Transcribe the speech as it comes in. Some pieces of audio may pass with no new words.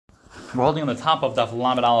We're holding on the top of Daf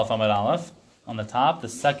Lamed Aleph Amud Aleph. On the top, the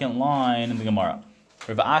second line in the Gemara.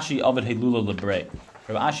 Rav Ashi Aved Helula Lebrei.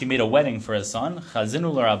 Rav Ashi made a wedding for his son.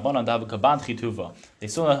 Chazinu l'Rabbanan dav kabad chituva.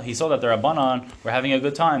 He saw that the Rabbanan were having a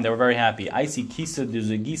good time. They were very happy. Aisi kisa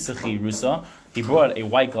duzagisachi rusa. He brought a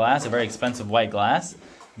white glass, a very expensive white glass.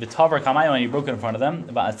 V'tavar kamayo, and he broke it in front of them.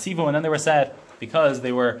 V'atzivu, and then they were sad because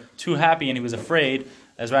they were too happy, and he was afraid.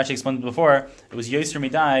 As Rashi explained before, it was Yoser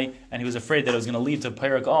Midai, and he was afraid that it was going to lead to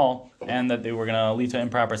Peirik All, and that they were going to lead to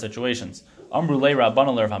improper situations. Amru le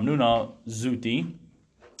Rabbanan le Rav Hamnuna Zuti.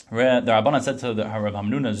 The Rabbanan said to the Rav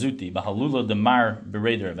Hamnuna Zuti, Bahalula de Mar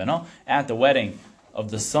Bereder Ravina, at the wedding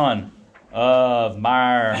of the son of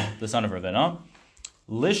Mar, the son of Ravina,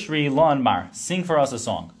 Lishri Lon Mar, sing for us a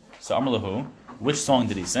song. So Amr Lahu, which song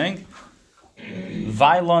did he sing?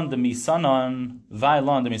 Vailon de Misanan.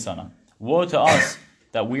 Woe to us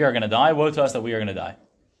that we are going to die. Woe to us that we are going to die.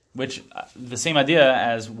 Which, the same idea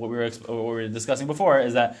as what we were discussing before,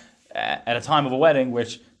 is that at a time of a wedding,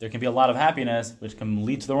 which there can be a lot of happiness, which can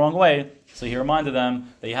lead to the wrong way, so he reminded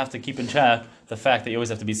them that you have to keep in check the fact that you always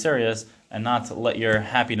have to be serious and not to let your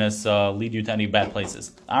happiness lead you to any bad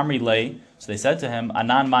places. Amri lei, so they said to him,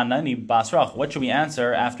 Anan manani basrach, what should we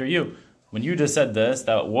answer after you? When you just said this,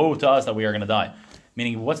 that woe to us that we are going to die.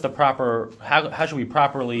 Meaning, what's the proper, how should we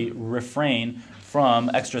properly refrain from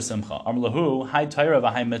extra simcha? Amlahu, hai Torah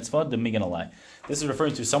v'hai mitzvah demiganalai. This is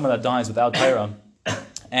referring to someone that dies without Torah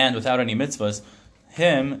and without any mitzvahs.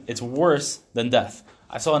 Him, it's worse than death.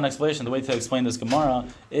 I saw an explanation. The way to explain this Gemara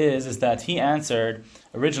is that he answered,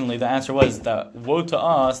 originally the answer was that woe to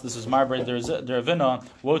us, this was Marbre Deravina,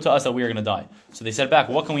 woe to us that we are going to die. So they said back,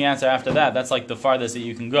 what can we answer after that? That's like the farthest that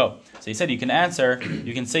you can go. So he said you can answer,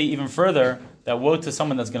 you can say even further, that woe to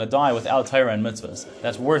someone that's going to die without Torah and mitzvahs.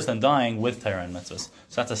 That's worse than dying with Torah and mitzvahs.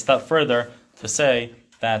 So that's a step further to say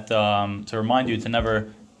that, to remind you to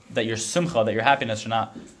never, that your simcha, that your happiness should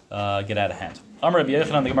not get out of hand. Amar Rabbi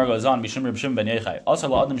Yochanan, the Gemara goes on, Mishum Reb Shimon ben Yochai. Also,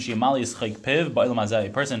 la'adam she'imali yischek piv ba'ilum hazeh. A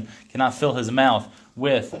person cannot fill his mouth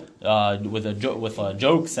with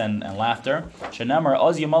jokes and laughter. Shenamar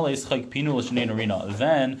oz yimali yischek pinu l'shnei narina.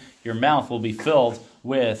 Then your mouth will be filled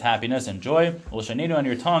with happiness and joy. L'shnei, and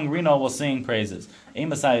your tongue rina will sing praises.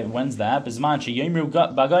 Emasai, when's that? Bizman sheyimru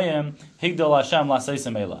bagayim higdol Hashem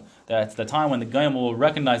la'seisem ela. That's the time when the Goyim will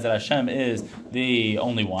recognize that Hashem is the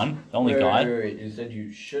only one, the only God. Wait. You said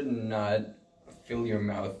you should not fill your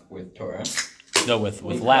mouth with Torah. No, with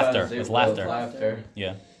laughter. With laughter. Laughter.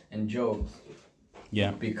 Yeah. And jokes.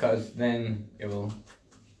 Yeah. Because then it will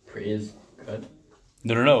praise God.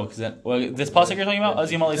 No. Because this pasuk you're talking about,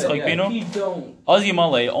 Azimale Schek Pinu.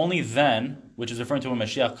 Azimale, only then, which is referring to when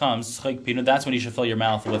Mashiach comes, Schek Pinu, that's when you should fill your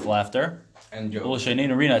mouth with laughter. And jokes.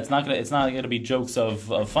 It's not gonna be jokes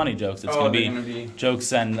of funny jokes. It's gonna be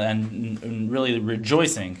jokes and really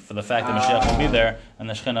rejoicing for the fact that Mashiach will be there and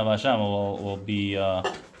the Shekhinah of Hashem will be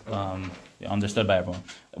understood by everyone.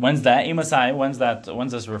 When's that? Imasai.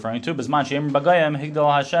 When's this referring to? Bisman she'im bagayim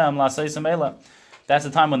higdal Hashem la'seisem ela. That's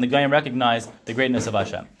the time when the Goyim recognize the greatness of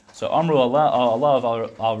Hashem. So Amru Allah of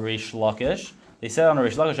al Rish Lakish. They said on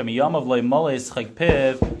Rish Lakish, Yamav loy moles chek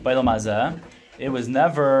piv ba'ilum hazeh. It was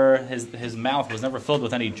never, his mouth was never filled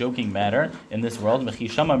with any joking matter in this world. When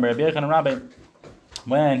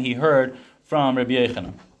he heard from Rabbi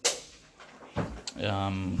Yochanan.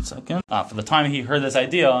 For the time he heard this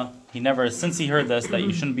idea, since he heard this, that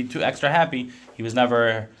you shouldn't be too extra happy, he was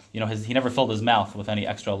never, he never filled his mouth with any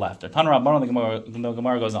extra laughter. The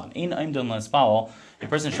Gemara goes on. A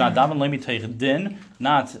person should not daven din,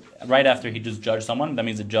 not right after he just judged someone. That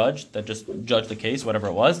means a judge that just judged the case, whatever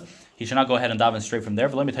it was. He should not go ahead and daven straight from there.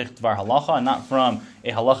 And not from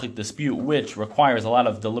a halachic dispute, which requires a lot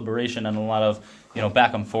of deliberation and a lot of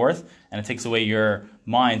back and forth, and it takes away your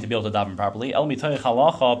mind to be able to daven properly. El mitayich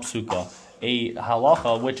halacha psuka, a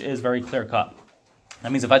halacha which is very clear cut.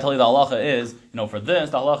 That means if I tell you the halacha is, for this,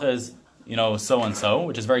 the halacha is, so and so,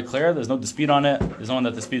 which is very clear. There's no dispute on it. There's no one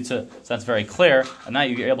that disputes it. So that's very clear. And now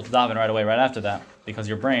you're able to daven right away, right after that, because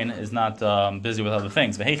your brain is not busy with other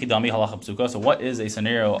things. So what is a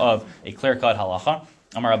scenario of a clear-cut halacha?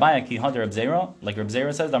 Amar Abaya ki hadar Reb Zera, like Reb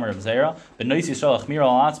Zera says, Amar Reb Zera, b'nois Yisrael achmir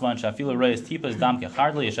al atzman shafilu reis tipas dam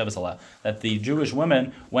kechardli yesheves aleh. That the Jewish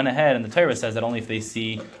women went ahead, and the Torah says that only if they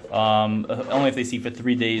see for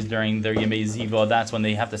 3 days during their Yemei Ziva, that's when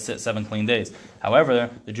they have to sit 7 clean days. However,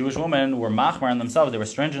 the Jewish women were machmar on themselves; they were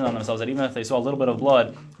stringent on themselves that even if they saw a little bit of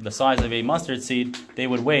blood the size of a mustard seed, they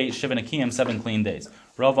would wait shivan akiyim 7 clean days.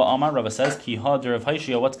 Rava Amar, Rava says, Ki hadar of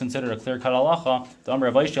Haishia, what's considered a clear-cut halacha? The Amar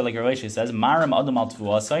of Haishia, like Rav Haishia says, Marim Adam al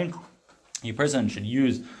Tvuasain. A person should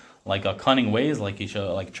use like cunning ways, like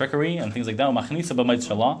trickery and things like that.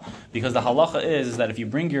 Because the halacha is that if you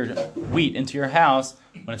bring your wheat into your house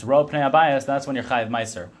when it's ro pnei abayas, that's when you're chayiv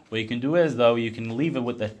meiser. What you can do is though you can leave it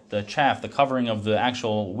with the chaff, the covering of the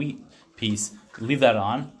actual wheat piece. Leave that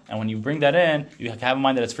on, and when you bring that in, you have to have in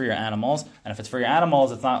mind that it's for your animals. And if it's for your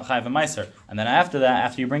animals, it's not chayiv meiser. And then after that,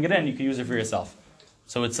 after you bring it in, you can use it for yourself.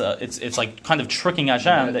 So it's like kind of tricking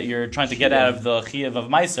Hashem that you're trying to get out of the chiyuv of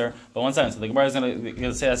meiser. But one second, so the Gemara is going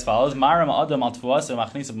to say as follows: Maram adam al tfuas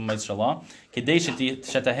machnis b'meiser shala kedei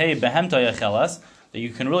shetahei behemta yachelas, that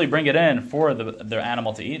you can really bring it in for their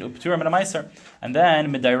animal to eat. Upturim and a meiser, and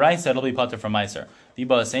then midayraisa it'll be pater from meiser.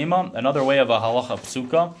 Diba seima, another way of a halacha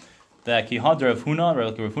psuka. That Kihad Rav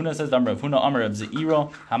Huna says, Rav Huna Amar of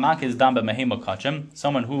Zeiro, Hamak is dam b'mehema kachim,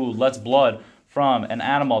 someone who lets blood from an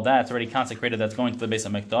animal that's already consecrated, that's going to the base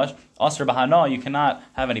of Mikdash. Asr b'hana, you cannot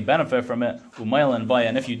have any benefit from it. Umaylan bay,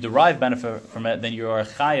 and if you derive benefit from it, then you are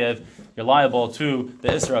chayev, you're liable to the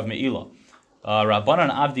Isra of Me'ilah. Rabbanan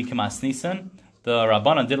Avdi Kimas Nisan. The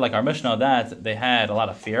Rabbanan did like our Mishnah that they had a lot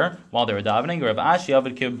of fear while they were davening. Rav Ashi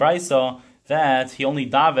Avid Kibraisa, that he only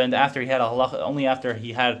davened after he had a halacha, only after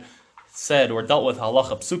he had said or dealt with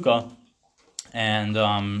halacha psuka, and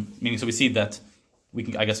meaning, so we see that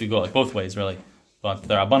I guess we go like both ways really. But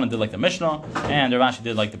the Rabbanan did like the Mishnah, and the Rashi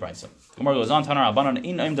did like the Brisa. The Gemara goes on, Tanar Rabbanan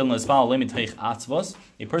in oim den l'espal limiteich atzvos.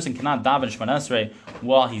 A person cannot daven Shemona Esrei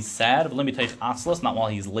while he's sad, limiteich atzvos, not while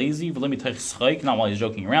he's lazy, limiteich schaik, not while he's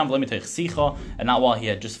joking around, limiteich sicha, and not while he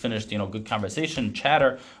had just finished, good conversation,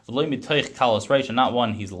 chatter, limiteich kalos reish, and not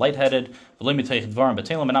when he's lightheaded, limiteich dvarim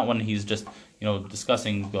b'telim, and not when he's just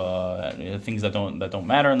discussing things that don't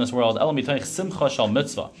matter in this world. Elamiteich simcha shal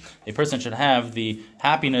mitzvah. A person should have the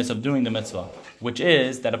happiness of doing the mitzvah, which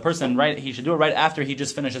is that a person he should do it right after he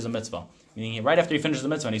just finishes a mitzvah. Meaning right after he finishes the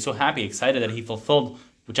mitzvah and he's so happy, excited that he fulfilled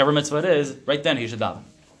whichever mitzvah it is, right then he should daven.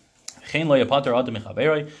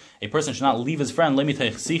 A person should not leave his friend,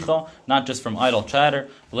 not just from idle chatter,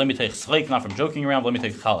 not from joking around,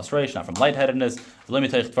 not from lightheadedness,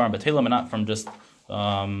 and not from just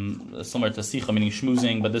similar to sicha, meaning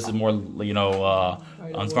schmoozing, but this is more, on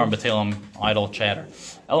Svarim B'Telem, idle chatter.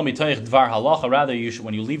 Dvar halacha, rather,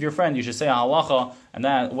 when you leave your friend, you should say a halacha, and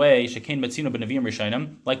that way, shekein metzinu b'nevim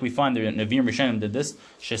rishonim, like we find the Nevim Rishonim did this,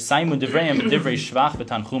 shesaimu divreim divrei shvach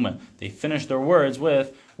v'tanchumen. They finished their words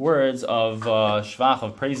with words of shvach,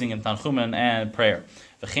 of praising and tanchumen and prayer.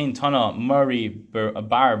 V'chein tana Mari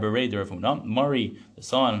bar berei Rav Huna. Mari, the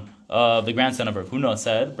son of the grandson of Rav Huna,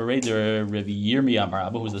 said, berei Rav Yirmiyah Bar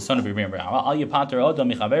Abba, who was the son of Rav Yirmiyah Bar Abba, al yipater adam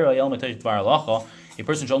michavero yel metech dvar halacha. A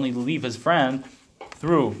person should only leave his friend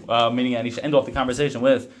through, meaning, and he should end off the conversation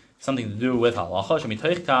with something to do with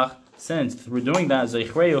halacha. Since through doing that,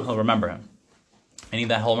 zeichreu, he'll remember him. Meaning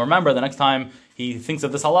that he'll remember the next time he thinks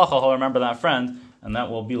of this halacha, he'll remember that friend, and that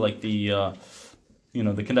will be like the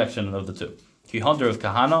connection of the two. Kihadr of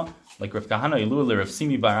Kahana, like Rav Kahana, Ilul Rav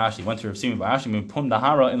Simi Barashi, went to Rav Simi Barashi, Pum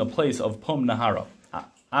Nahara, in the place of Pum Nahara.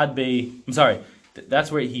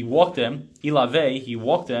 That's where he walked him. Ilave, he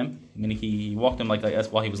walked him, meaning he walked him like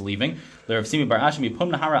that while he was leaving. The Rav Simi Barashi,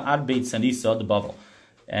 Pum Nahara ad Beit Sanisa, the Bavel.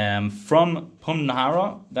 From Pum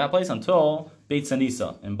Nahara, that place, until Beit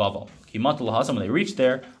Sanisa in Bavel. When they reached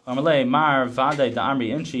there, Mar Vade da Amri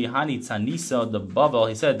Inchi Hani Tzanisa the Bavel.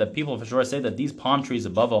 He said that people for sure say that these palm trees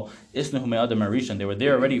of Bavel, Isnahume Adam Marishan, they were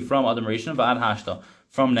there already from Adam Marishan, Va'ad Hashta,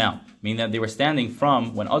 from now. Meaning that they were standing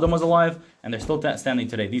from when Adam was alive, and they're still standing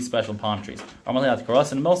today, these special palm trees. Amalei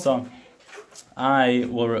Karas and Milsa, I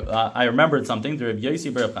remembered something to Rabbi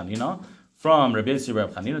Yosi Bar Chanina, from Rabbi Yosi Bar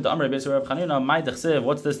Chanina, the Amr Rabbi Yosi Bar Chanina, Mai Dechsev,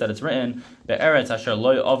 what's this that it's written? Be'eretz Asher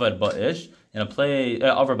Loy Ovad Ba'ish, in a place,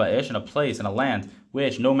 over Ba'ish, in a place, in a land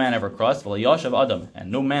which no man ever crossed, V'layashav Adam,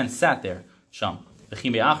 and no man sat there, Sham.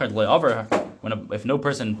 V'chim be'achard loy over, if no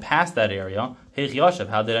person passed that area, Heich Yashav,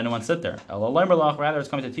 how did anyone sit there? Rather, it's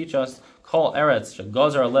coming to teach us, Kol Eretz,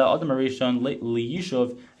 Shagazar Le Adam Arishon,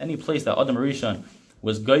 Liyishuv, any place that Adam Arishon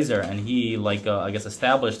was geyser, and he,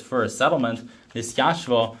 established for a settlement, this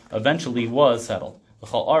Yashva eventually was settled.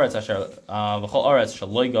 V'chol Aretz,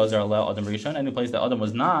 Shaloi Gazer Le Adam Arishon, any place that Adam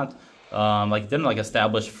was not, didn't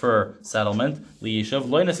establish for settlement, liyishav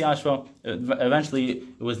loinas yashva. Eventually,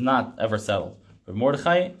 it was not ever settled. But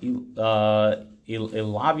Mordechai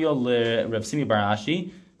ilavio le Rav Simi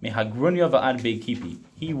Barashi me Hagrunya va'ad Bei Kipi.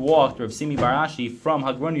 He walked Rav Simi Barashi from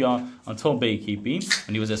Hagrunya until Bei Kipi,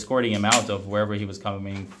 and he was escorting him out of wherever he was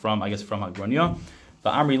coming from. I guess from Hagrunya.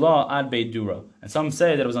 Va'amri la ad Bei Dura, and some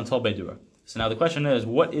say that it was until Bei Dura. So now the question is,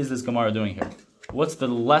 what is this Gemara doing here? What's the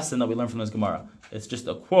lesson that we learn from this Gemara? It's just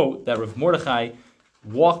a quote that Rav Mordechai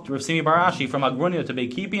walked Rav Simi Barashi from Agrunia to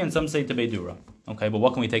Beit Kipi, and some say to Beit Dura. Okay, but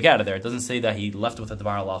what can we take out of there? It doesn't say that he left with a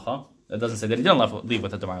Davar Halacha. It doesn't say that he didn't leave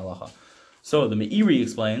with a Davar Halacha. So the Meiri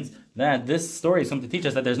explains that this story is something to teach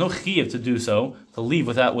us that there's no chiyuv to do so, to leave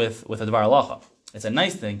with a Davar Halacha. It's a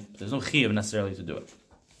nice thing, but there's no chiyuv necessarily to do it.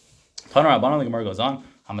 Tanar Rabbanan, the Gemara goes on,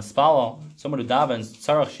 Hamaspalo, someone who davens,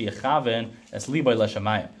 tzarach sheyechaven es liboy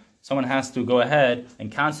leshamayim. Someone has to go ahead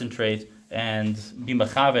and concentrate and be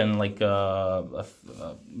mechaven,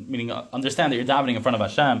 meaning understand that you're davening in front of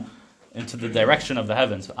Hashem into the direction of the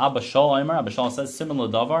heavens. Abba Shal says, similar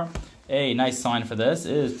davar. A nice sign for this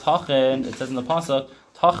is tachen. It says in the pasuk,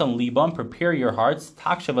 tachen libam, prepare your hearts,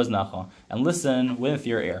 takshavaz nacha, and listen with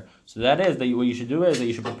your ear. So that is that what you should do is that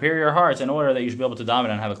you should prepare your hearts in order that you should be able to daven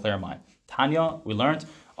and have a clear mind. Tanya, we learned.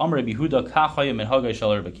 Amr Yehuda kachayim min hagay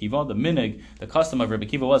shel Rebbe Kiva. The minig, the custom of Rebbe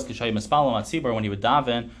Kiva was kishayim espalo matzibur, when he would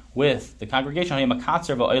daven with the congregation. He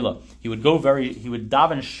would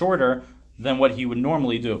daven shorter than what he would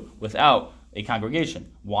normally do without a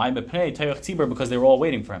congregation. Why? Because they were all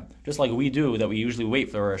waiting for him. Just like we do, that we usually wait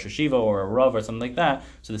for a sheshiva or a rav or something like that.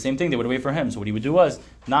 So the same thing, they would wait for him. So what he would do was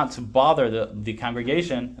not to bother the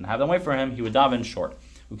congregation and have them wait for him. He would daven short.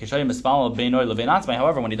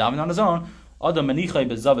 However, when he davened on his own,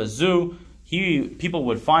 people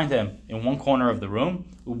would find him in one corner of the room,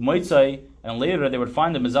 and later they would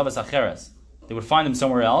find him mezavas acheres. They would find him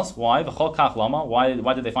somewhere else. Why?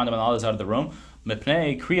 Why did they find him on the other side of the room?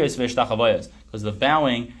 Because the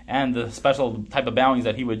bowing and the special type of bowings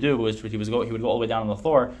that he would do was he would go all the way down on the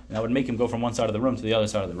floor, and that would make him go from one side of the room to the other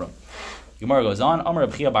side of the room. Gemara goes on. Amar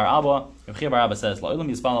Reb Chia bar Abba. Reb Chia bar Abba says, a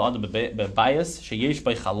person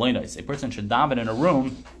should daven in a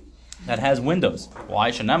room that has windows. Why?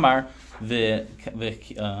 Shenamar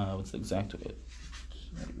what's the exact? Let me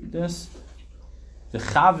read this. The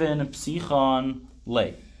chavin psichon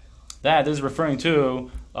lay. That is referring to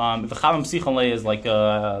the chavin psichon lay is like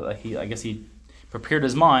I guess he prepared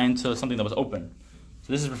his mind to something that was open.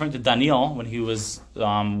 So this is referring to Daniel when he was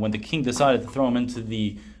when the king decided to throw him into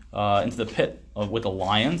the pit with the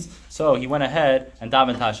lions. So he went ahead and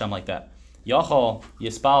davened to Hashem like that. Yachol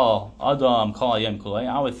yispal adam kol hayom kulei.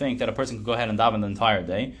 I would think that a person could go ahead and daven the entire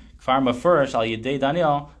day. Kfarma first al yedei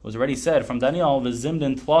Daniel, was already said from Daniel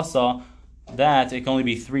v'zimdin tlasa, that it can only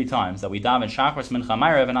be 3 times, that we daven shachris mincha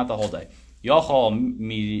ma'ariv and not the whole day. Yachol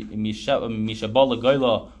mishabal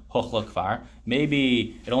legola hochla kfar.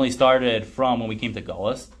 Maybe it only started from when we came to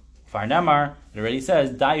Golas. Kfar nemar, it already says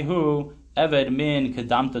daihu eved min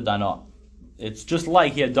kedamta dana. It's just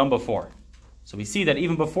like he had done before. So we see that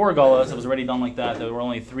even before Golas, it was already done like that. There were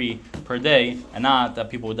only 3 per day, and not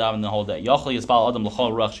that people would daven the whole day.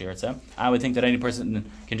 I would think that any person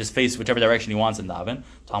can just face whichever direction he wants in daven.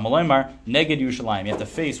 Neged Yerushalayim. You have to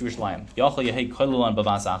face Yerushalayim.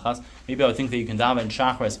 Maybe I would think that you can daven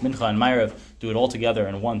Shachris, Mincha, and Ma'ariv, do it all together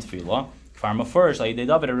in one tefillah. Farma first, like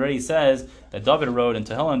David already says that David wrote in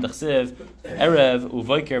Tehillim Dechsiv Erev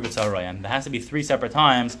Uvoiker B'Tzarayim. There has to be 3 separate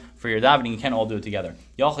times for your davening. You can't all do it together.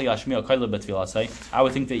 I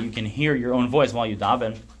would think that you can hear your own voice while you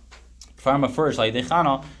daven. Farma first, like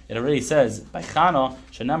Dechana, it already says by Chana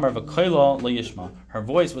Shenemar V'Koilo LeYishma. Her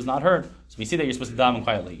voice was not heard. So we see that you're supposed to daven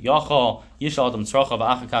quietly.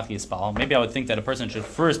 Maybe I would think that a person should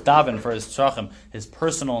first daven for his tzrachim, his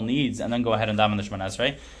personal needs, and then go ahead and daven the Shemana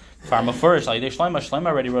Esrei. Farma first, Shlomo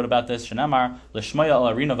already wrote about this. Shenamar l'shmoya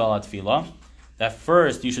ala rina v'ala tefillah. That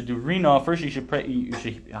first you should do rina. First you should pray.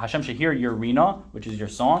 Hashem should hear your rina, which is your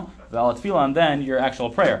song, v'ala tefillah, and then your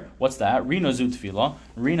actual prayer. What's that? Rina zu tefillah.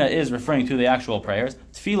 Rina is referring to the actual prayers.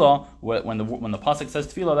 Tefillah, when the pasuk says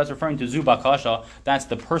tefillah, that's referring to zu bakasha. That's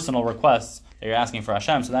the personal requests that you're asking for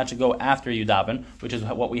Hashem. So that should go after you daven, which is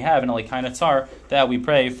what we have in a kind of tzar, that we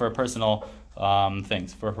pray for personal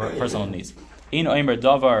things, for personal needs. A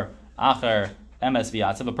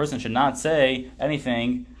person should not say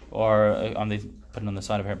anything, or they put it on the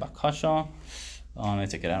side of here, bakasha. Let me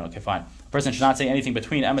take it out. Okay, fine. A person should not say anything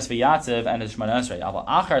between emes v'yatziv and his Shemana Esrei.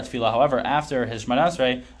 However, after his Shemana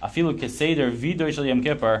Esrei, afilu keseder v'doy shel Yom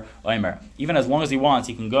Kippur oimer. Even as long as he wants,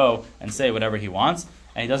 he can go and say whatever he wants,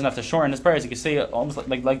 and he doesn't have to shorten his prayers. He can say almost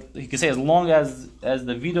like he can say as long as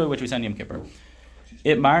the vidoy which we send Yom Kippur.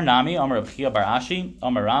 Itmar nami Amar Reb Chia bar Ashi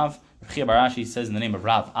Amar Rav. Reb Chia bar Ashi says in the name of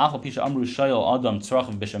Rav,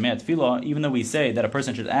 even though we say that a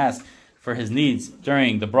person should ask for his needs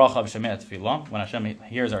during the bracha of Shemei Tefillah, when Hashem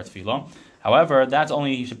hears our Tefillah, however, that's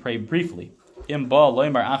only he should pray briefly. If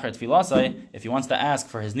he wants to ask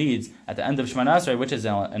for his needs at the end of Shemana Esrei, which is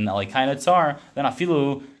in Elikaina Tzar, then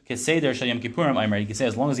afilu keseder shel Yom Kippurim Aimer. He can say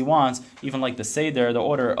as long as he wants, even like the seder, the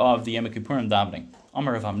order of the Yom Kippurim davening.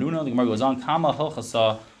 Amar Rav Hamnuna, the Gemara goes on, Kama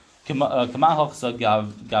hilchasa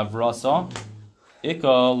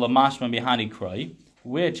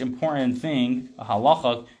Which important thing, a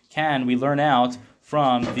halacha, can we learn out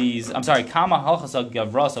from these? I'm sorry, kama halachas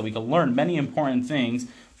gavrasa. We can learn many important things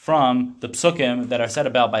from the psukim that are said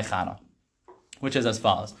about by Channa, which is as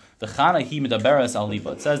follows: the Channa he medaberes al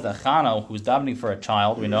liba. It says that Channa, who's davening for a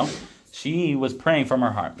child, we know, she was praying from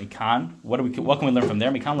her heart. Mikan, what can we learn from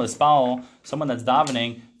there? Mikan l'spal, someone that's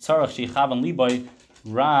davening tzarach shichavan liboy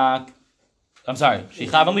rak. I'm sorry,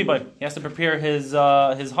 shichavan liboy. He has to prepare his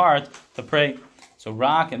heart to pray. So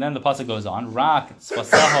rak, and then the pasuk goes on. Rak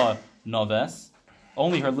sfasaha noves.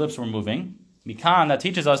 Only her lips were moving. Mikan, that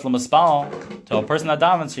teaches us l'maspal, to a person that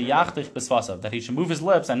davens sheyachtich besvasav, that he should move his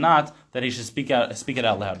lips and not that he should speak it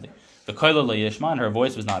out loudly. The koila le'yishma, and her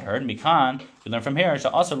voice was not heard. Mikan, we learn from here,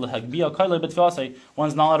 she'asar lehagbia koila b'tfilosei,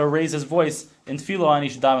 one's not allowed to raise his voice in tefillah and he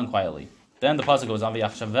should daven quietly. Then the pasuk goes on,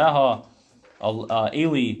 v'yachshaveha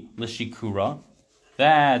Eli l'shikura,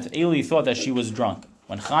 that Eli thought that she was drunk.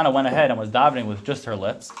 When Channa went ahead and was davening with just her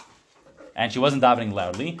lips, and she wasn't davening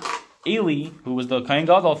loudly, Eli, who was the Kohen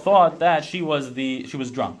Gadol, thought that she was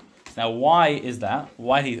drunk. Now, why is that?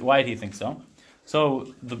 Why did he think so?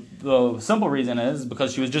 So the simple reason is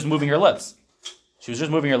because she was just moving her lips. She was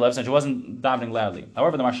just moving her lips and she wasn't davening loudly.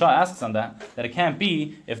 However, the Marsha asks on that it can't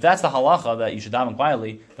be, if that's the halacha that you should daven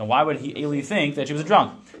quietly, then why would Eli think that she was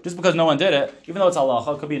drunk? Just because no one did it, even though it's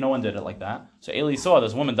halacha, it could be no one did it like that. So Eli saw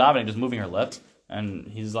this woman davening, just moving her lips, and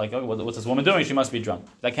he's like, oh, what's this woman doing? She must be drunk.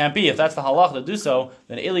 That can't be. If that's the halacha to do so,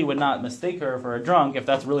 then Eli would not mistake her for a drunk if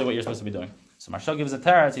that's really what you're supposed to be doing. So Marsha gives a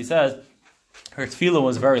teretz. He says her tefillah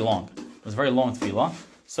was very long. It was a very long tefillah.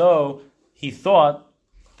 So he thought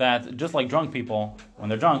that just like drunk people, when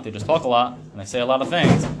they're drunk, they just talk a lot and they say a lot of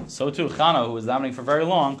things. So too, Channa, who was davening for very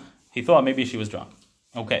long, he thought maybe she was drunk.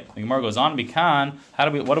 Okay, the Gemara goes on. Bikan,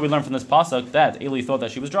 what do we learn from this pasuk? That Eli thought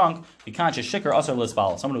that she was drunk. Bikan sheshikar asar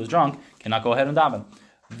l'spal. Someone who was drunk cannot go ahead and daven.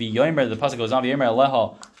 The pasuk goes on. V'yomer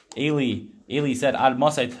aleha. Eli said ad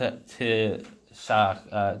masay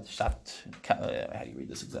how do you read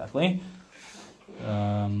this exactly?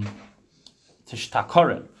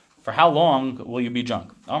 Tishtakorin. For how long will you be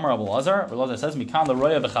drunk? Amar Abu Lazar. Abu Lazar says, "Mikan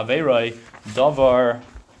l'roya v'chaveiroi davar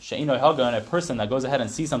she'inoi haga." And a person that goes ahead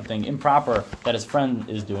and sees something improper that his friend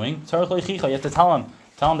is doing, you have to tell him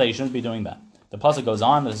that he shouldn't be doing that. The pasuk goes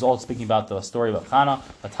on. This is all speaking about the story of Channa.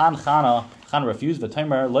 Channa refused.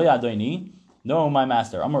 V'tomer lo yadoini. No, my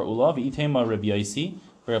master. Amar Ula v'itema Rabbi Yosi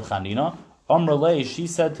v'Reb Chanina. Amar lei. She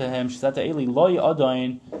said to Eli, lo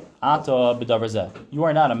yadoin. You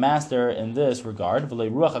are not a master in this regard.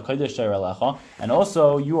 And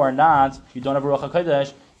also, you don't have Ruach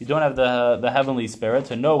HaKodesh, you don't have the heavenly spirit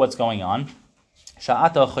to know what's going on.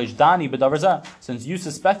 Since you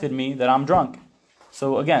suspected me that I'm drunk.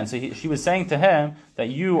 So again, she was saying to him that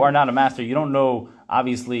you are not a master, you don't know,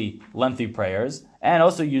 obviously, lengthy prayers, and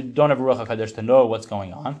also you don't have Ruach HaKodesh to know what's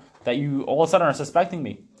going on, that you all of a sudden are suspecting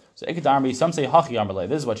me. So some say,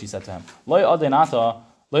 this is what she said to him.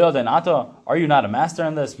 Are you not a master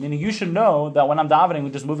in this? Meaning you should know that when I'm davening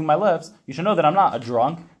with just moving my lips, you should know that I'm not a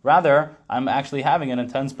drunk. Rather, I'm actually having an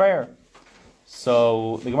intense prayer.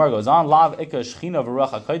 So the Gemara goes on, Lav ikash china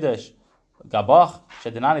v'ruach HaKodesh gabach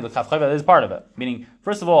shedenani l'kaf chayva. This is part of it. Meaning,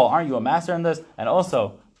 first of all, aren't you a master in this? And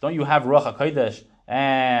also, don't you have Ruach HaKodesh?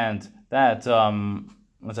 And that, Lav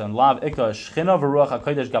ikash china v'ruach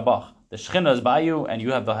HaKodesh gabach. The Shekhinah is by you, and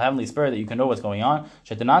you have the heavenly spirit that you can know what's going on.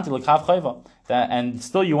 And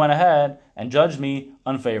still you went ahead and judged me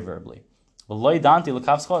unfavorably. And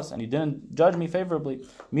you didn't judge me favorably.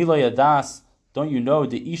 Don't you know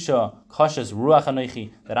the Isha Kashas Ruach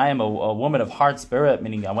Anochi, that I am a woman of heart spirit,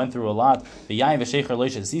 meaning I went through a lot.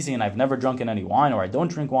 And I've never drunken any wine, or I don't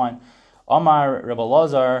drink wine. Omar Rebbe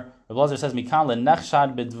Lazar says,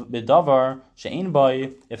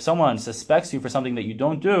 if someone suspects you for something that you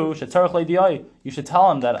don't do, you should tell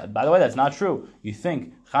him that, by the way, that's not true. You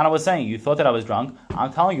think, Channa was saying, you thought that I was drunk.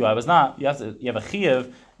 I'm telling you I was not. You have a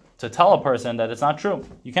chiyuv to tell a person that it's not true.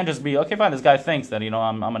 You can't just be, okay, fine, this guy thinks that,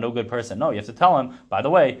 I'm a no good person. No, you have to tell him, by the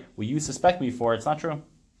way, what you suspect me for, it's not true.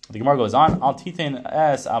 The Gemara goes on, Al titin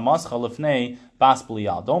es amascha lefnei bas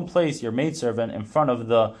Belial. Don't place your maidservant in front of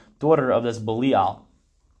the daughter of this Belial.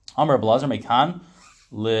 Amar Blazer mekan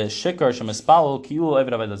le-shikar shemispalul ki'ul eved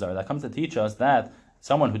avodah zarah. That comes to teach us that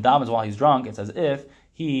someone who davens while he's drunk, it's as if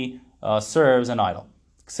he serves an idol.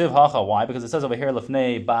 Ksiv hacha, why? Because it says over here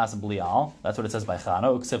lefnei bas Belial. That's what it says by Channa.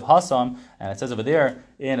 Ksiv hasam, and it says over there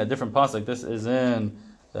in a different pasuk. This is in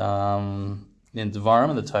Devarim, in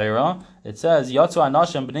the Torah. It says Yatzu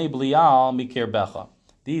anashim bnei Belial mikir becha.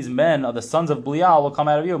 these men of the sons of Belial will come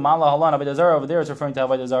out of you. Mala halan avodah zarah, over there it's referring to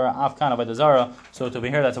avodah zarah, afkan avodah zarah. So to be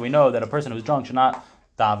here, that's how we know that a person who's drunk should not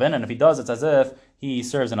daven, and if he does, it's as if he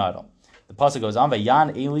serves an idol. The pasuk goes on,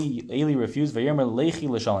 Vayan Eli refused, Vayomer lechi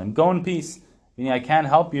l'shalim, go in peace, meaning I can't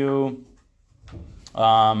help you.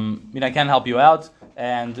 I can't help you out,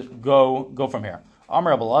 and go from here.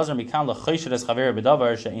 Amar Abelazar mikan l'chaysheres chaver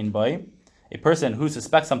b'davar she'in bay. A person who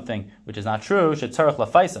suspects something which is not true should tzarech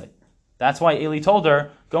lafaisai. That's why Eli told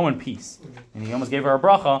her, go in peace. And he almost gave her a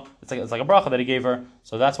bracha. It's like a bracha that he gave her.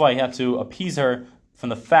 So that's why he had to appease her from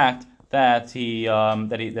the fact that he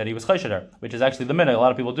was chayshed her, which is actually the minhag. A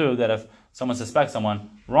lot of people do that. If someone suspects someone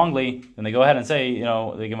wrongly, then they go ahead and say,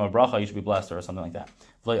 they give him a bracha, you should be blessed, or something like that.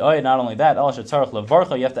 Not only that,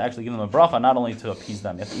 you have to actually give them a bracha, not only to appease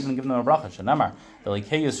them, you have to even give them a bracha.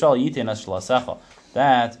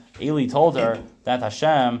 That Eli told her that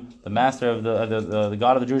Hashem, the master of the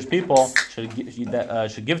God of the Jewish people, should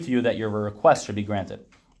give to you that your request should be granted.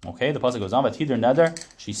 Okay, the pasuk goes on. Vatider neder,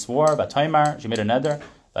 she swore. Vataymar, she made a neder.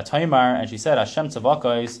 Vataymar, and she said, Hashem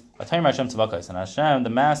tzavakos. Vataymar Hashem tzavakos, and Hashem, the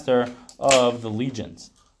master of the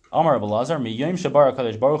legions. Amar Abelazar, miyom shabar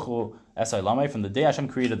Hakadosh Baruch Hu esay lamay. From the day Hashem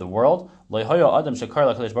created the world, lo'hoya adam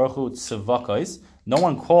shekar Hakadosh Baruch Hu tzavakos. No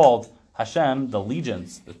one called Hashem the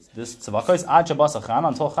legions, this tzavakos, ad shabasa Channa,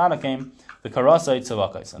 until Channa came, the karasai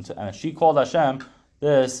tzavakos, and she called Hashem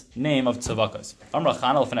this name of tzavakos. Amra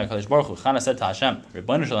Channa l'fnei Hakadosh Baruch Hu. Channa said to Hashem,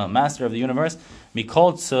 Rebbeinu Shalom, Master of the universe,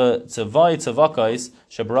 mikol tzavai tzavakos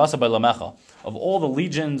shebarasa b'lamecha. Of all the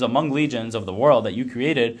legions among legions of the world that you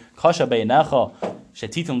created, kasha beinecha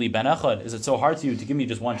shetitin li ben echad. Is it so hard to you to give me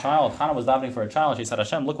just one child? Channa was davening for a child. She said,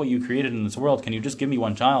 Hashem, look what you created in this world. Can you just give me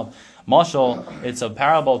one child? Mashal, it's a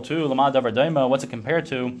parable to Lama Davar Daima. What's it compared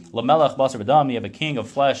to? Lamelech Basar B'dam. You have a king of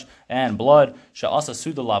flesh and blood. Sha'asa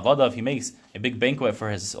Suda Lavadav. He makes a big banquet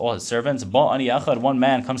for all his servants. Ba'ani Echad. One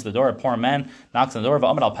man comes to the door, a poor man, knocks on the door.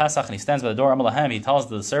 Va'amad al Pesach, and he stands by the door. Amalahem. He tells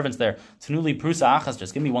the servants there, Tanuli Prusa Achas,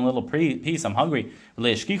 just give me one little piece. I'm hungry.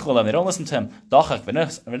 They don't listen to him. Dachak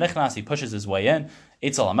v'nichnas. He pushes his way in.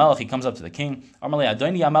 Eitzel HaMelech. He comes up to the king. Amalei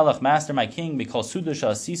Adoni HaMelech, master, my king. Mikol Suda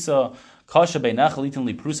Sha'asisa.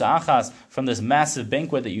 From this massive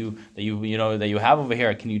banquet that you have over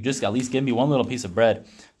here, can you just at least give me one little piece of bread?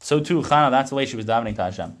 So too, Channa, that's the way she was davening to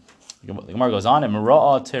Hashem. The Gemara goes on, and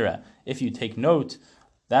Mera'ah Tira. If you take note,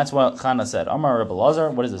 that's what Channa said. Amar Rebbe Lazar,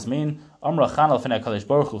 what does this mean? Amra Channa l'fnei Hakadosh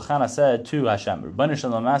Baruch Hu. Channa said to Hashem, Rebbeinu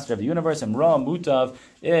Shalom, Master of the universe, and Ra Mutav.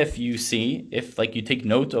 If you take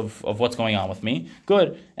note of what's going on with me,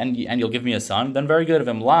 good, and you'll give me a son, then very good. Of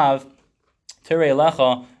him lav Tire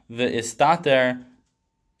Elecha. The istater,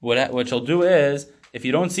 what she'll do is, if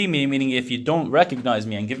you don't see me, meaning if you don't recognize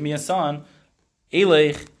me and give me a son,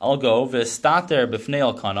 Elech, I'll go, v'istater b'fnei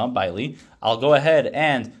elkana, baili, I'll go ahead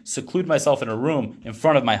and seclude myself in a room in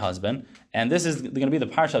front of my husband, and this is going to be the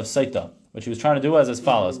parsha of Saita, which he was trying to do as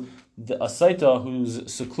follows. A Saita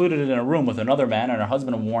who's secluded in a room with another man, and her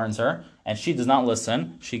husband warns her, and she does not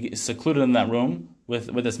listen, she is secluded in that room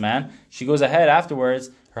with this man, she goes ahead afterwards,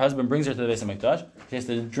 her husband brings her to the Beis HaMikdash, she has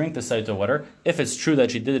to drink the Saita water. If it's true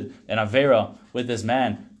that she did an Avera with this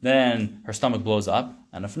man, then her stomach blows up,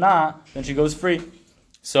 and if not, then she goes free.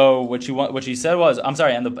 So what she said was, and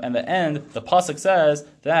the end, the pasuk says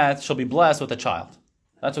that she'll be blessed with a child.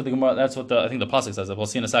 That's what I think the pasuk says. We'll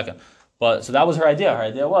see in a second. But so that was her idea. Her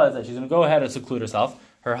idea was that she's going to go ahead and seclude herself.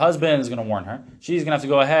 Her husband is going to warn her. She's going to have to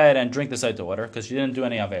go ahead and drink the Saita water because she didn't do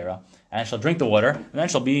any Avera. And she'll drink the water, and then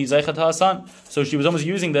she'll be Zeicha to her son. So she was almost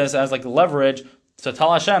using this as like leverage to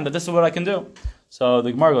tell Hashem that this is what I can do. So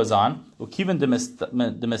the Gemara goes on, and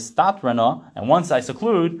once I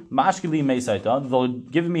seclude, mashkili meisaita, they'll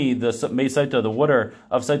give me the meisaita, the water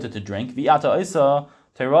of saita to drink. Vi'ata isa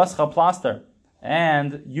teirascha plaster.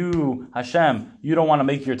 And you, Hashem, you don't want to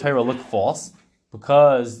make your Torah look false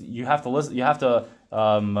because you have to listen. You have to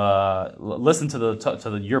listen to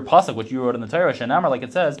your pasuk, which you wrote in the Torah. Shenamar, like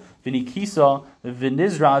it says, v'nikisa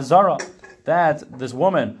v'nizra azara, that this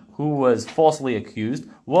woman who was falsely accused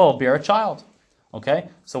will bear a child. Okay,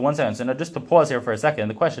 so one second. So now, just to pause here for a second,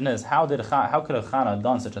 the question is, how could Channa have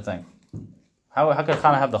done such a thing? How could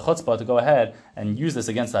Channa have the chutzpah to go ahead and use this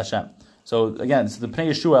against Hashem? So again, the Pnei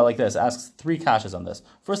Yeshua like this asks three kashas on this.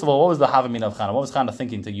 First of all, what was the havamina of Channa? What was Channa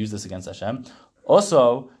thinking to use this against Hashem?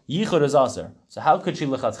 Also, yichud is aser. So how could she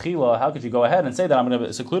lechatchila? How could she go ahead and say that I'm going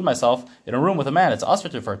to seclude myself in a room with a man? It's aser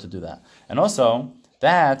for her to do that. And also,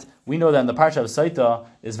 that we know that in the parsha of Saita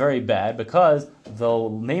is very bad because the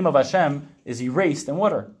name of Hashem is erased in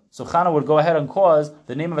water. So Channa would go ahead and cause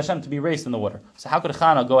the name of Hashem to be erased in the water. So how could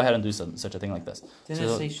Channa go ahead and do such a thing like this? Didn't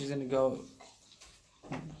it say she's going to go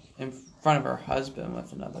in front of her husband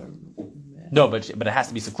with another man? No, but it has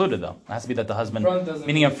to be secluded though. It has to be that the husband,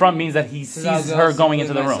 meaning in mean front means that he sees her going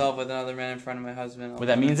into the room. With another man in front of my husband. What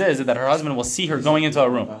that means is that her husband will see her going into a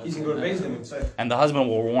room, He can go to basement and say. and the husband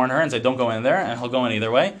will warn her and say, "Don't go in there," and he'll go in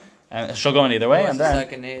either way, and she'll go in either way, and the then.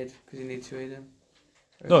 second aid because you need 2 aid.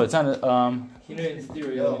 No, it's not. You know, in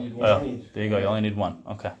theory, you only need one. There you go. You only need one.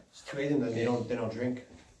 Okay. It's 2 of them, then they don't drink.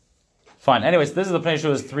 Fine. Anyways, this is the Pnei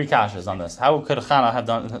Shua's 3 kashas on this. How could Channa have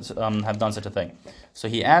done such a thing? So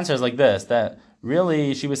he answers like this: that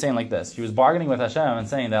really she was saying like this. She was bargaining with Hashem and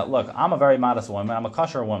saying that, look, I'm a very modest woman. I'm a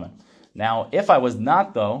kosher woman. Now, if I was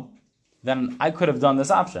not though, then I could have done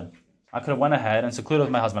this option. I could have went ahead and secluded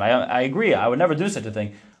with my husband. I agree. I would never do such a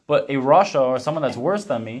thing. But a Rasha or someone that's worse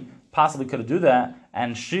than me possibly could have do that,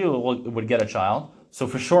 and she would get a child. So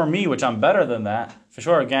for sure, me, which I'm better than that, for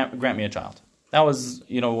sure, grant me a child. That was,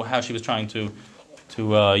 how she was trying to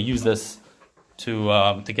use this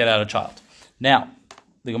to get out a child. Now,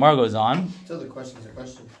 the Gemara goes on. Still the question is a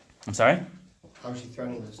question. I'm sorry? How is she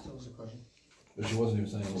threatening this? Still is a question. But she wasn't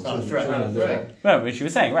even saying It's not a threat. Right. Right, but she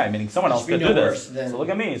was saying, right, meaning someone else It should could be do no this. worse than- So look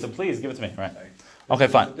at me, so please give it to me. Right. Okay,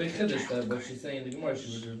 fine. They finished that, but she's saying the Gemara she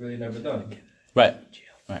was really never done. Right.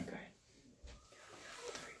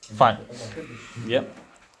 Fine. Yep.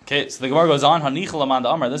 Okay, so the Gemara goes on. Hanichel Amanda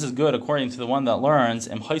Amar. This is good according to the one that learns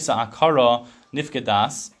Im Hoisa Akara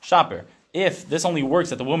Nifkedas Shaper. If this only works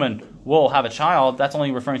that the woman will have a child, that's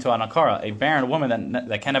only referring to an akara, a barren woman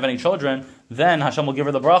that can't have any children. Then Hashem will give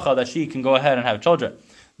her the bracha that she can go ahead and have children.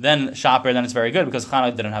 Then Shaper, then it's very good because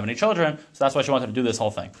Channa didn't have any children, so that's why she wanted to do this whole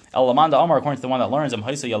thing. El Lamanda Amar, according to the one that learns Im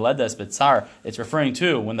Hoisa Yaledes Bitzar, it's referring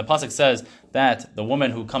to when the pasuk says that the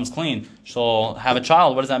woman who comes clean she'll have a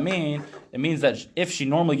child. What does that mean? It means that if she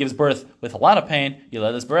normally gives birth with a lot of pain,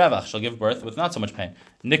 Yaledes Berevach, she'll give birth with not so much pain.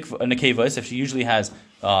 Nekevos, if she usually has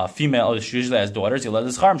she usually has daughters,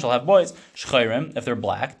 Yaledes Charm, she'll have boys. Shchayrim, if they're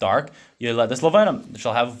black, dark, Yaledes Levanim,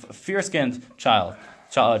 she'll have fair-skinned children.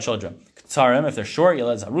 Tzarim, if they're short,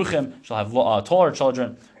 Yaledes Haruchim, she'll have taller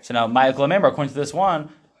children. So now, Ma'ikla member, according to this one,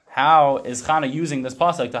 how is Channa using this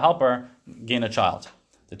pasuk to help her gain a child?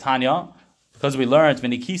 The Tanya, because we learned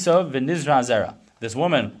V'nikiso v'nizra zera. This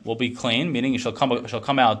woman will be clean, meaning she'll come out. What's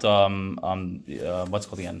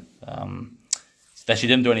called again? That she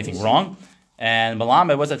didn't do anything wrong. And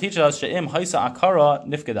Malamed, what's that teach us? She'im haisa akara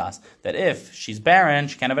nifkedas. That if she's barren,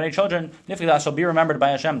 she can't have any children, nifkedas shall be remembered by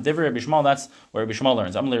Hashem. Divrei Rabbi Shmuel, that's where Rabbi Shmuel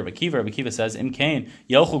learns. Amalei Rabbi Kiva. Rabbi Kiva says, Im kain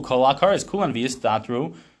yelchu kol akaras kulan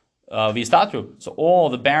v'yistatru. So all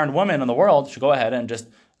the barren women in the world should go ahead and just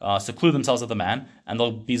seclude themselves with the man, and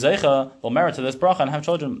they'll be zeicha, they'll merit to this bracha and have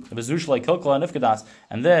children. V'zushlei kilkala nifkedas.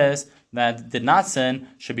 And this that did not sin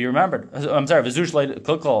should be remembered. I'm sorry, v'zushlei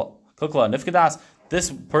kilkala nifkedas. This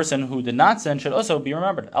person who did not sin should also be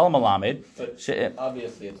remembered. El Malamed. But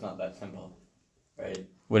obviously, it's not that simple, right?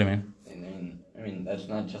 What do you mean? I mean, that's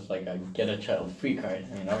not just like a get a child free card.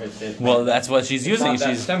 I mean, obviously. It's That's what she's using. Not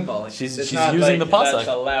that simple. She's not using like the pasuk. That's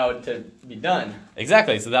allowed to be done.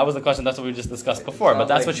 Exactly. So that was the question. That's what we just discussed before. It's But not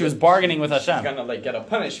that's like what she was bargaining with She's Hashem. gonna get a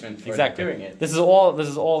punishment for doing it. This is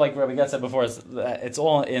all like Rabbi Gad said before. It's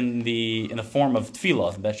all in the form of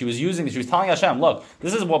tefillah that she was using. She was telling Hashem, look,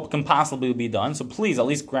 this is what can possibly be done. So please, at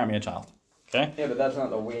least grant me a child. Okay. Yeah, but that's not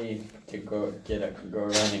the way to go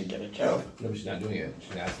around and get a child. No, but she's not doing it.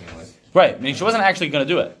 She's asking like. Right. I mean, she wasn't actually going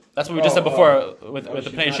to do it. That's what we just said before with the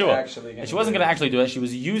Pnei Yeshua. And she wasn't going to actually do it. She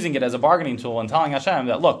was using it as a bargaining tool and telling Hashem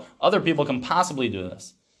that, look, other people can possibly do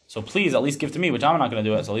this. So please, at least give to me, which I'm not going to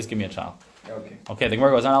do it. So at least give me a child. Okay. The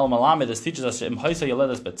Gemara goes on. Al Malamed. This teaches us Im Hoisa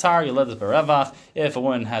Yaledes Betzar, Yaledes Berevach. If a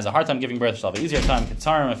woman has a hard time giving birth, she'll have an easier time.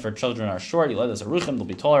 Ketzarim, if her children are short, Yaledes Haruchim, they'll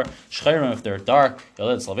be taller. Shchayrim, if they're dark,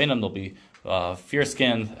 Yaledes Levanim, they'll be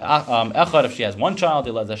fair-skinned. Echad, if she has one child,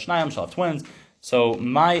 Yaledes Shnayim, she'll have twins. So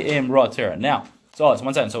my im ra tira. Now, so it's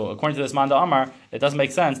 1 second. So according to this Manda Amar, it doesn't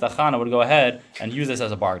make sense that Channa would go ahead and use this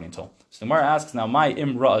as a bargaining tool. So the Gemara asks now, my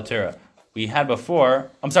im ra tira. We had before.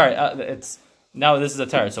 I'm sorry. It's now this is a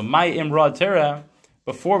tira. So my im ra tira.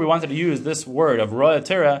 Before we wanted to use this word of ra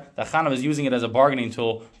tira, that Channa was using it as a bargaining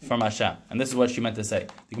tool from Hashem, and this is what she meant to say.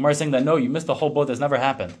 The Gemara is saying that no, you missed the whole boat. That's never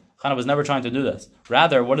happened. Channa was never trying to do this.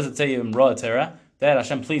 Rather, what does it say in ra tira? That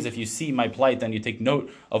Hashem, please, if you see my plight, then you take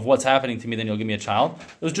note of what's happening to me, then you'll give me a child.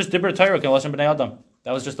 It was just dibur Torah lashon b'nei adam.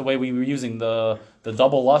 That was just the way we were using the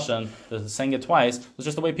double lashon, saying it twice. It was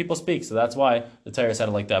just the way people speak. So that's why the Torah said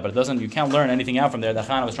it like that. But it doesn't. You can't learn anything out from there. That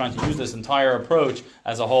Channa was trying to use this entire approach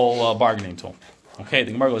as a whole bargaining tool. Okay,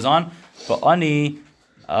 the Gemara goes on. Ba'ani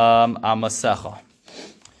amasecha.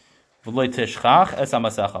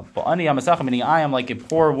 Meaning I am like a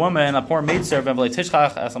poor woman, a poor maidservant.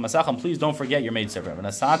 Please don't forget your maidservant.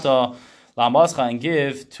 And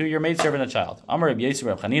give to your maidservant a child.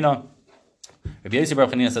 Rabbi Yossi Bar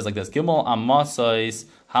Chanina says like this: Gimel Amasais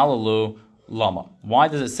Halalu Lama. Why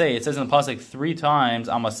does it say? It says in the pasuk 3 times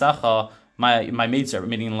Amasecha, my maidservant,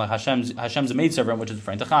 meaning like Hashem's maidservant, which is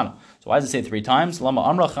referring to Channa. So why does it say 3 times? Lama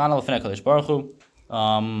Amra Channa L'fnei Kadosh Baruch Hu.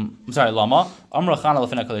 Lama Amra Channa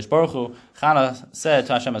L'fnei Kadosh Baruch Hu. Channa said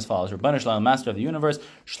to Hashem as follows: Rabbanu Shalom, Master of the universe,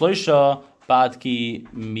 Shloisha Badki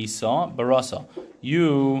Misa Barasa.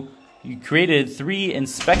 You created 3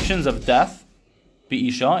 inspections of death,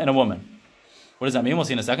 Be'isha, in a woman. What does that mean? We'll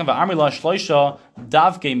see in a second. Va'amrila Shloisha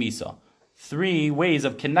Davke Misa. 3 ways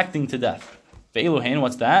of connecting to death. Ve'eluhain,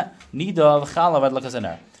 what's that? Nidav Chalav Ad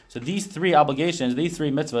Lakasaner. So these 3 obligations, these 3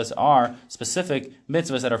 mitzvahs are specific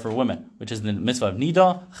mitzvahs that are for women, which is the mitzvah of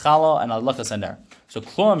Nida, Chala, and Ad Lakasaner. So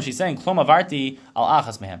Klum, she's saying, Klum Avarti Al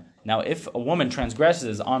Achas Mehem. Now if a woman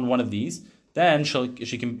transgresses on one of these, then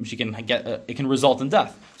she can get it can result in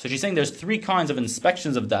death. So she's saying there's 3 kinds of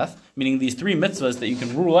inspections of death, meaning these 3 mitzvahs that you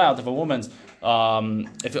can rule out if a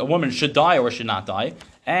woman should die or should not die.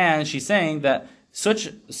 And she's saying that such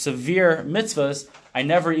severe mitzvahs I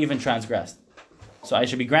never even transgressed. So I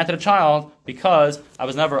should be granted a child because I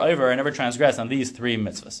was never I never transgressed on these 3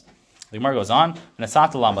 mitzvahs. The Gemara goes on,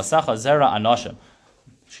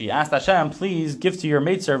 she asked Hashem, please give to your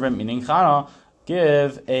maidservant, meaning Channa,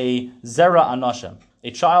 give a zera anashim,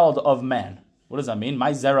 a child of man. What does that mean?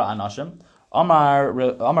 My zera anashim. Amar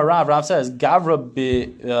Rav says, Gavra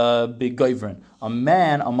begoivrin, a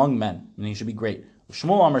man among men, and he should be great.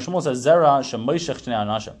 Shmuel says, Zera shemoishech shnei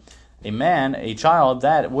anashim, a man, a child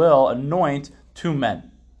that will anoint 2 men.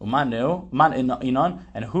 Man inan,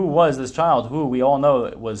 and who was this child? Who we all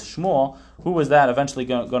know was Shmuel. Who was that eventually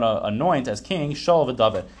going to anoint as king? Shaul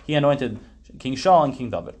v'David. He anointed King Shaul and King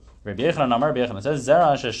David. Rabbi Yochanan says,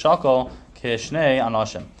 Zera sheshakol keshnei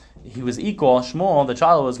anashim. He was equal. Shmuel, the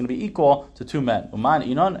child, was going to be equal to 2 men. Uman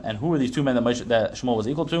inon, and who were these 2 men that Shmuel was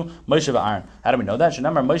equal to? Moshe and Aaron. How do we know that?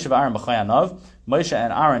 Shenamar Moshe and Aaron b'chayanav. Moshe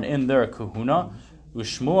and Aaron in their kahuna.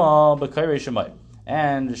 Ushmuel b'kayrei shemai.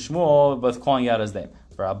 And Shmuel was calling out his name.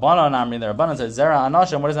 For Rabbanan Amri, the Rabbanan says, Zera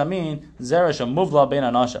anashim. What does that mean? Zera shemuvla bein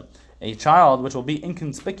anashim. A child which will be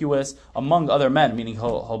inconspicuous among other men, meaning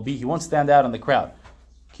he won't stand out in the crowd.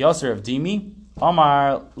 Kiyoser of Dimi,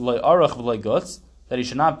 Amar lo'arach v'lo'gutz, that he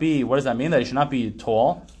should not be, what does that mean? That he should not be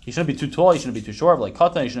tall. He shouldn't be too tall, he shouldn't be too short,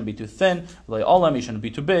 v'lo'katan, he shouldn't be too thin, v'lo'olam, he shouldn't be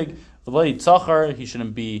too big, v'lo'tzachar, he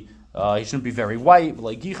shouldn't be very white,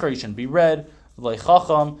 v'lo'gicher, he shouldn't be red,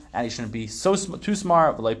 v'lo'chacham, and he shouldn't be too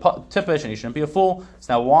smart, v'lo'tipish, and he shouldn't be a fool.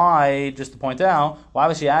 So now why, just to point out, why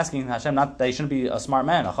was she asking Hashem not that he shouldn't be a smart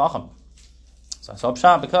man, a chacham? So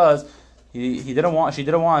pshat, because she didn't want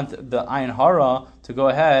the ayin hara to go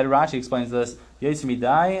ahead. Rashi explains this.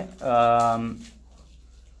 Yosimidai.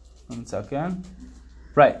 1 second.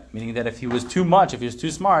 Right, meaning that if he was too smart,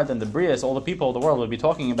 then the Brias, all the people of the world would be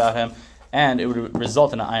talking about him, and it would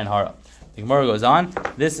result in an ayin hara. The Gemara goes on.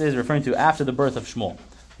 This is referring to after the birth of Shmuel.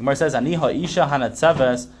 The Gemara says, "Ani ha'isha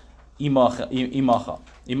hanatzeves imcha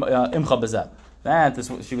bezeh." That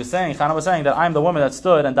she was saying, Channa was saying that I'm the woman that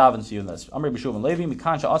stood and davened to you in this.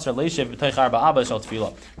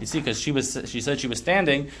 You see, because she said she was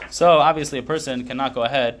standing, so obviously a person cannot go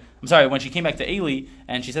ahead. I'm sorry, when she came back to Eli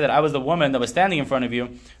and she said that I was the woman that was standing in front of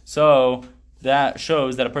you, so that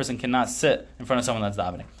shows that a person cannot sit in front of someone that's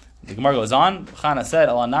davening. The Gemara goes on. Channa said,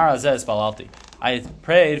 I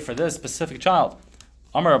prayed for this specific child.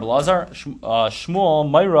 Amar Abelazar, Shmuel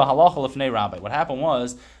Mayra halacha lefnei Rabbi. What happened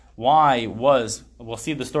was, we'll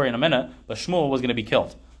see the story in a minute, but Shmuel was going to be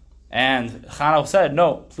killed. And Channa said,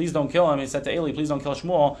 no, please don't kill him. He said to Eli, please don't kill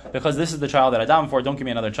Shmuel, because this is the child that I davened for, don't give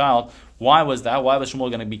me another child. Why was that? Why was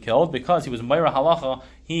Shmuel going to be killed? Because he was Mayra halacha,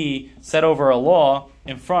 he set over a law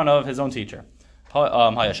in front of his own teacher. It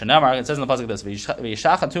says in the pasuk this: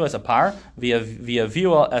 "V'yishachatu es apar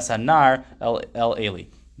v'yaviu es hanar el Eli."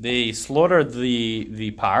 They slaughtered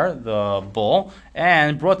the par, the bull,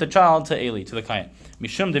 and brought the child to Eli, to the Kayin.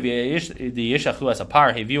 Mishum v'yishachu es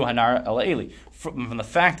apar heviu hanar el Eli. From the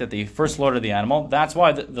fact that they first slaughtered the animal, that's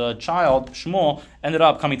why the child Shmuel ended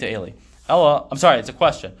up coming to Eli. Ella, I'm sorry, it's a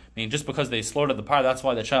question. I mean, just because they slaughtered the par, that's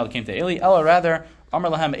why the child came to Eli. Ella, rather,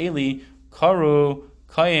 Amar lahem Eli karu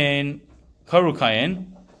Kayin.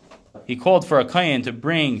 He called for a kayin to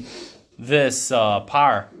bring this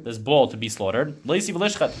par, this bull, to be slaughtered. So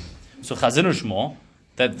chazinu Shmuel,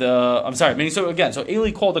 so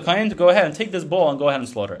Eli called the kayin to go ahead and take this bull and go ahead and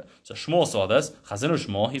slaughter it. So Shmuel saw this. Chazinu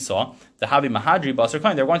Shmuel, he saw the havi mahadri basar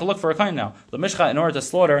kayin. They're going to look for a kayin now, lemishcha, in order to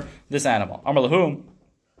slaughter this animal. Amar lahu.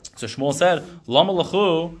 So Shmuel said, Lama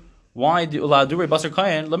lachu Why do Ladure Basar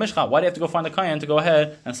Kayan Lamishcha? Why do you have to go find the Kayan to go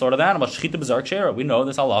ahead and slaughter the animal? Shechita Bazar Kshera. We know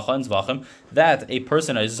this halacha in Zvachim that a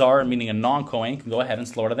person, a zar, meaning a non-Kohen, can go ahead and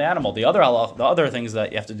slaughter the animal. The other things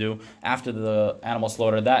that you have to do after the animal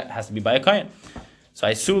slaughter, that has to be by a Kayan. So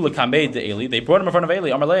I su l'kamed de Eli. They brought him in front of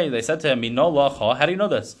Eli. Amarlei. They said to him, "Mino lacha." How do you know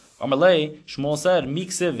this? Amarlei. Shmuel said,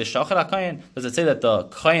 "Miksiv v'shachar hakayin." Does it say that the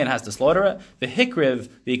kayin has to slaughter it? The hikriv,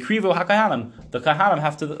 the ikrivu hakayanim. The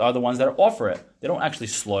kahanim are the ones that offer it. They don't actually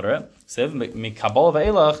slaughter it. Siv mikabala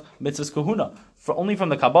ve'elach mitzvahs kahuna. Only from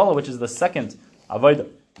the Kabbalah, which is the second avodah.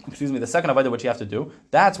 The second avodah which you have to do.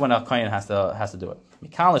 That's when a kohen has to do it. We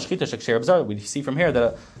see from here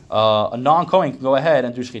that a non-kohen can go ahead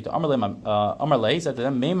and do shechita. Amarle, he said to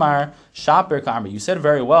them, "Meimar shaper ka'amri." You said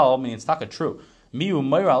very well, meaning it's not true.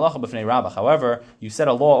 However, you said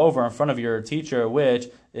a law over in front of your teacher, which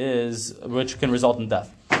can result in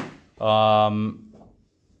death.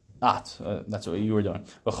 That's what you were doing.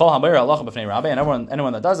 And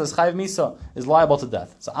anyone that does this, chayiv misa, is liable to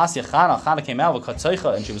death. So Asya Channa came out and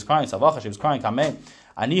she was crying. Savacha, she was crying. Kamei.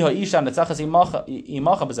 I was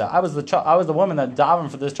the woman that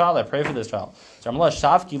davened for this child. I prayed for this child.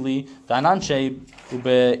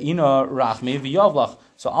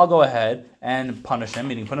 So I'll go ahead and punish him,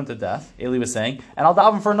 meaning put him to death. Eli was saying, and I'll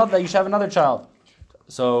daven for another that you should have another child.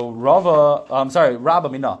 So Rabba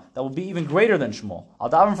Mina, that will be even greater than Shmuel. I'll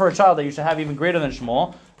daven for a child that you should have even greater than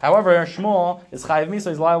Shmuel. However, Shmuel is chayiv misa,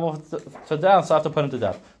 he's liable to death, so I have to put him to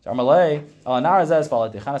death. So Amalei,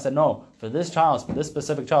 Channa said, no, for this child, for this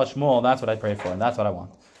specific child, Shmuel, that's what I pray for, and that's what I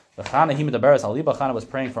want. The Channa was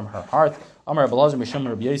praying from her heart. Amar Belazar Mishum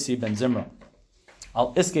Rabbi Yosi ben Zimra.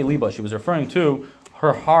 Al Iske Liba, she was referring to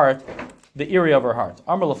her heart, the area of her heart.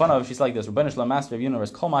 Amr Lefanav, she's like this. Rabbanish La Master of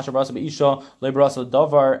Universe. Kol Masha Brasa Be'isha Lebrasa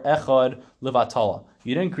Davar Echad Levatala.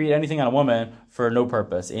 You didn't create anything on a woman for no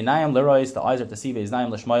purpose. Einayim Lerois, the eyes are to see. Ve'eznayim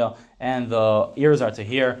Lishmaya, and the ears are to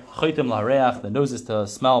hear. Chaytim Lareach, the nose is to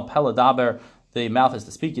smell. Pela Daber, the mouth is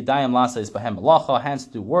to speak. Yadayim Lasa is Behem Malacha, hands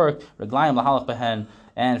to do work. Reglayim Lahalach Behen,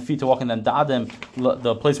 and feet to walk in them. Dadim,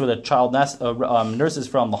 the place where the child nurses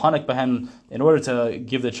from. Lahanik Behen, in order to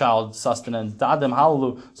give the child sustenance. Dadim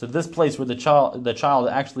Halalu, so this place where the child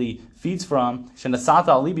actually feeds from. Shenasata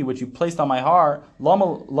Alibi, which you placed on my heart. Lama,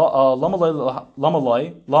 what are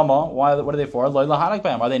they for? Loy Lahanik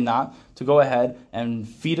Behen, are they not to go ahead and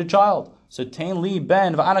feed a child? So Tain Li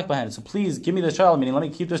Ben Va'anak Behen, so please give me this child, meaning let me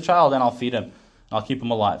keep this child and I'll feed him. I'll keep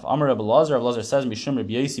him alive. Amar Rabbi Lazar says, Mishum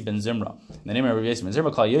Rabbi Yosi ben Zimra. In the name of Rabbi Yosi ben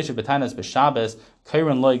Zimra, Kal Yoshev B'Tainas B'Shabbos,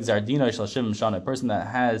 Kairon Loig Zardina Shal Shivim Shana. A person that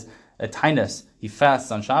has a tainus, he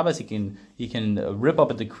fasts on Shabbos, he can rip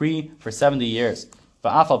up a decree for 70 years.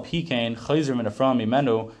 Va'afal Pikain Chayzer Min Afram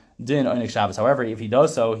Imenu Din Onik Shabbos. However, if he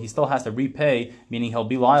does so, he still has to repay, meaning he'll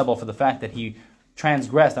be liable for the fact that he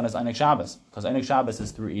transgressed on his Einik Shabbos, because Einik Shabbos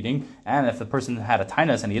is through eating, and if the person had a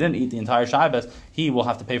tainus and he didn't eat the entire Shabbos, he will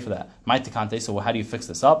have to pay for that. So how do you fix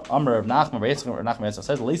this up? Amr of Nachman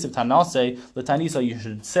says, L'isiv tanase l'tanisa, you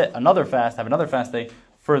should sit another fast, have another fast day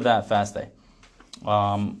for that fast day.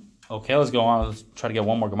 Okay, let's go on. Let's try to get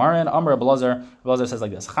one more Gemara in. Amr Belazar says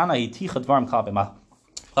like this: Channa hiticha dvarim klape mal.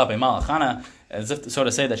 Channa, as if so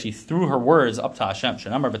to say that she threw her words up to Hashem.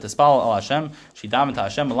 Shenamar b'tispal al Hashem. She davened to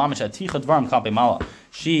Hashem. Melamish hiticha dvarim klape mala.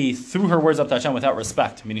 She threw her words up to Hashem without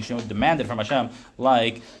respect, meaning she demanded from Hashem,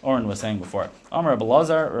 like Oren was saying before. Amr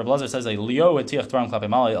Belazar says that Leo hiticha dvarim klape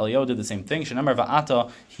mala. Leo did the same thing. Shenamar va'ata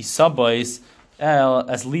hisabois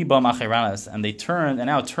as liba macheranas, and they turned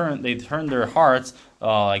their hearts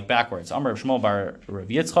like backwards. Amr Shmuel bar Rav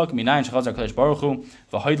Yitzchak minayin shechazar Kadosh Baruch Hu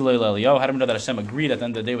v'hoydle le'Elio. How do we know that Hashem agreed at the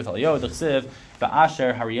end of the day with Elio? D'chsiv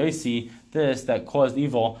v'asher hariyosi, this that caused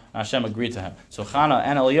evil, and Hashem agreed to him. So Channa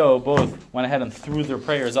and Elio both went ahead and threw their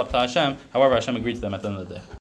prayers up to Hashem. However, Hashem agreed to them at the end of the day.